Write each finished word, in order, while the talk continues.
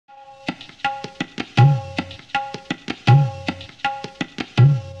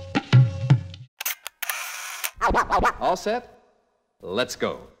All set? Let's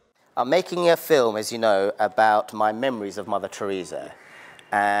go. I'm making a film, as you know, about my memories of Mother Teresa.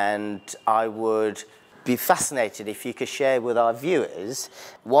 And I would be fascinated if you could share with our viewers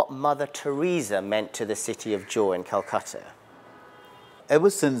what Mother Teresa meant to the city of joy in Kolkata. Ever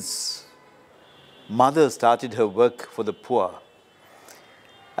since Mother started her work for the poor,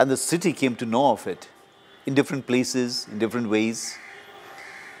 and the city came to know of it in different places, in different ways,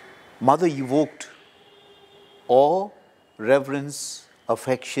 Mother evoked awe, reverence,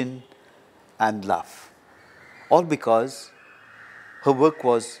 affection, and love. All because her work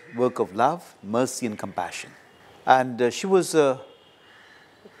was work of love, mercy, and compassion. And she was a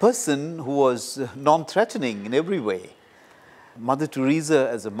person who was non-threatening in every way. Mother Teresa,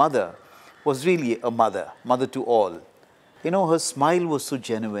 as a mother, was really a mother, mother to all. You know, her smile was so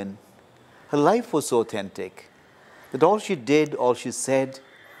genuine, her life was so authentic, that all she did, all she said,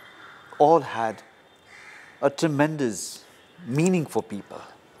 all had a tremendous meaning for people.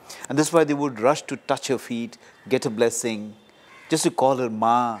 And that's why they would rush to touch her feet, get a blessing, just to call her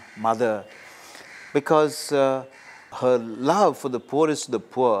Ma, mother, because her love for the poorest of the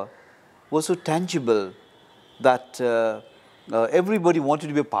poor was so tangible that everybody wanted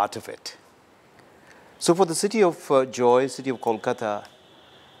to be a part of it. So for the city of joy, city of Kolkata,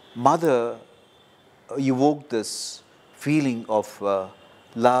 Mother evoked this feeling of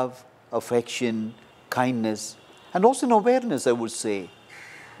love, affection, kindness, and also an awareness, I would say,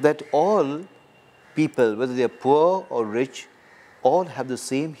 that all people, whether they are poor or rich, all have the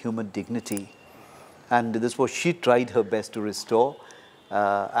same human dignity. And this was she tried her best to restore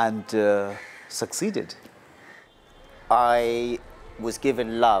and succeeded. I was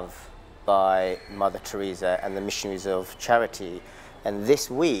given love by Mother Teresa and the missionaries of charity, and this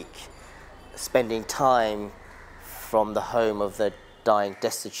week, spending time from the home of the dying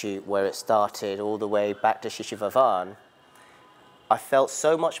destitute where it started all the way back to Shishavavan, I felt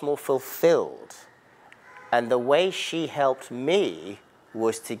so much more fulfilled. And the way she helped me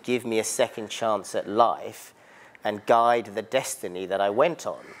was to give me a second chance at life and guide the destiny that I went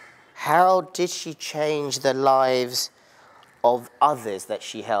on. How did she change the lives of others that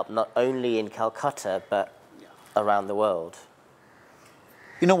she helped, not only in Calcutta, but around the world?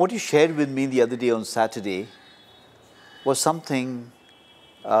 You know, what you shared with me the other day on Saturday was something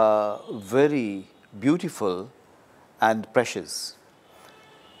very beautiful and precious.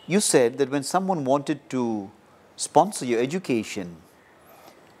 You said that when someone wanted to sponsor your education,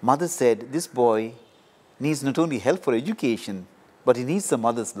 Mother said, this boy needs not only help for education, but he needs the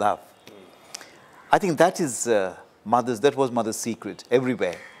mother's love. I think that is that was Mother's secret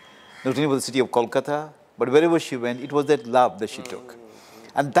everywhere. Not only for the city of Kolkata, but wherever she went, it was that love that she took.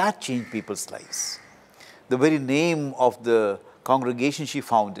 And that changed people's lives. The very name of the congregation she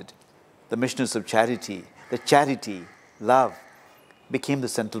founded, the Missionaries of Charity, the charity, love, became the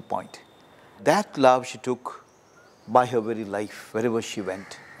central point. That love she took by her very life, wherever she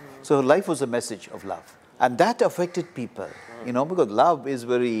went. So her life was a message of love. And that affected people, you know, because love is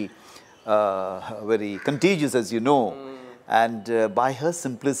very contagious, as you know. And by her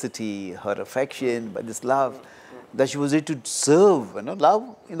simplicity, her affection, by this love, that she was able to serve, you know,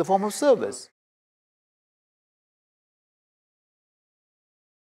 love in the form of service.